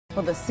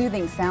Well, the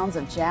soothing sounds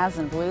of jazz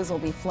and blues will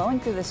be flowing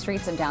through the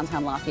streets of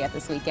downtown Lafayette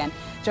this weekend.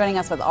 Joining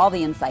us with all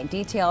the inside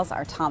details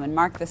are Tom and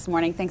Mark this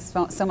morning. Thanks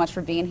so much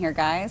for being here,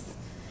 guys.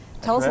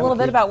 Tell us a little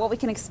bit about what we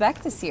can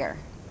expect this year.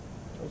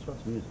 Tell us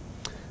about the music.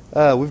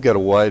 We've got a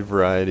wide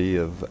variety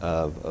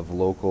of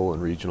local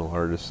and regional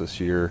artists this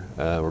year.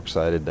 We're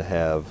excited to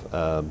have,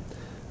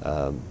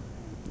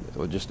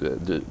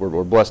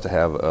 we're blessed to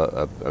have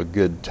a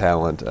good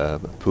talent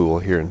pool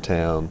here in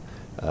town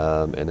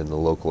and in the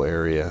local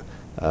area.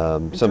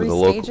 Some of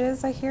the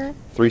stages, I hear?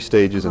 3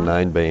 stages and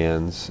 9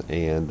 bands,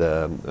 and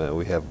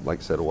we have, like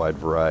I said, a wide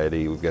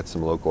variety. We've got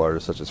some local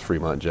artists such as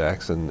Fremont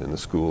Jackson and the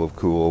School of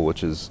Cool,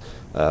 which is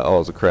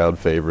always a crowd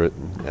favorite,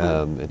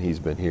 and he's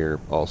been here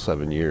all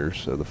 7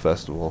 years of the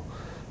festival.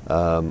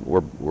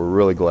 We're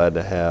really glad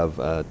to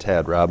have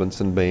Tad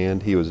Robinson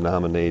Band. He was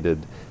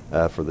nominated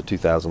for the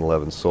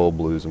 2011 Soul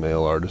Blues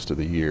Male Artist of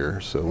the Year,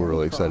 so we're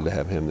really excited to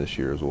have him this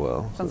year as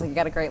well. Sounds like you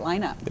got a great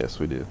lineup. Yes,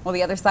 we do. Well,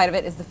 the other side of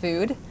it is the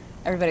food.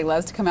 Everybody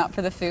loves to come out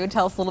for the food.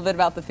 Tell us a little bit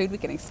about the food we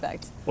can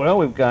expect. Well,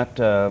 we've got,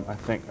 I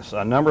think,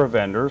 a number of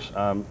vendors.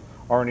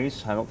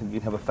 Arnie's, I don't think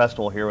you'd have a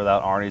festival here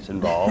without Arnie's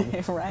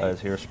involved. Right.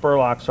 Is here.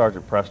 Spurlock,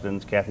 Sergeant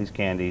Preston's, Kathy's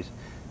Candies,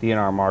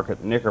 DNR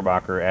Market,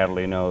 Knickerbocker,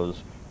 Adderley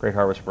Knows, Great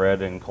Harvest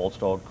Bread, and Cold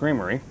Stone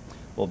Creamery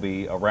will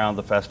be around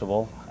the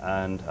festival,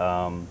 and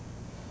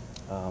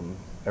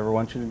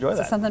everyone should enjoy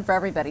that. So something for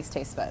everybody's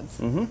taste buds.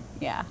 Mm-hmm.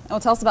 Yeah. Oh,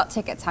 tell us about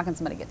tickets. How can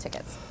somebody get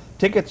tickets?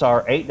 Tickets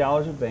are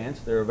 $8 advance.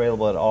 They're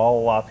available at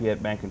all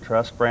Lafayette Bank and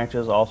Trust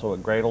branches, also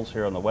at Gradle's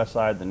here on the west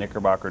side, the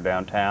Knickerbocker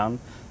downtown.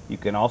 You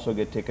can also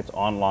get tickets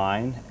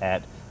online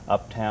at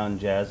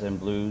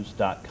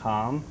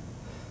uptownjazzandblues.com.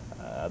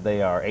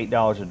 They are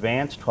 $8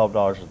 advance,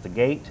 $12 at the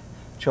gate.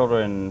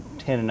 Children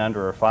 10 and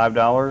under are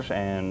 $5,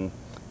 and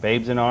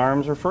babes in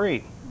arms are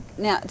free.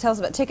 Now, tell us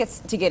about tickets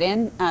to get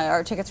in.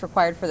 Are tickets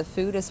required for the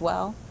food as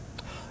well?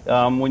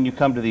 When you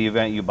come to the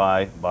event, you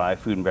buy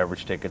food and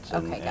beverage tickets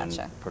and,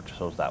 gotcha. and purchase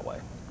those that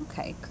way.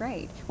 Okay,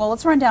 great. Well,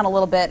 let's run down a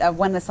little bit of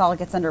when this all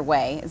gets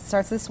underway. It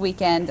starts this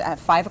weekend at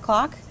 5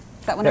 o'clock.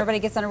 Is that when everybody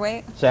gets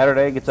underway?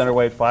 Saturday gets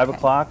underway at 5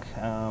 o'clock,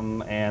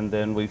 and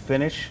then we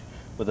finish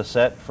with a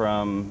set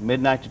from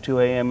midnight to 2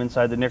 a.m.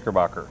 inside the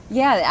Knickerbocker.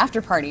 Yeah, the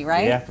after party,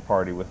 right? The after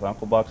party with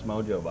Uncle Buck's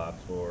Mojo Box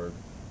for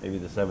maybe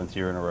the 7th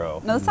year in a row.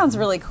 No, that sounds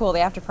really cool, the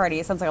after party.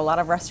 It sounds like a lot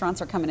of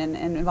restaurants are coming in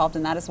and involved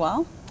in that as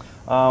well.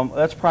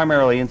 That's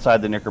primarily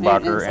inside the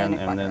Knickerbocker, okay.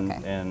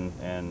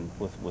 and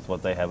with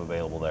what they have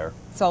available there.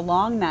 So a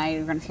long night.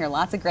 We're going to hear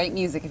lots of great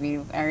music if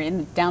you are in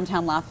the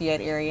downtown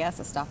Lafayette area,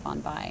 so stop on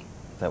by.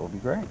 That would be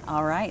great.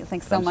 All right.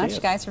 Thanks so much,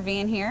 guys, for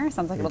being here.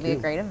 Sounds like it'll be a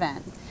great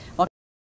event.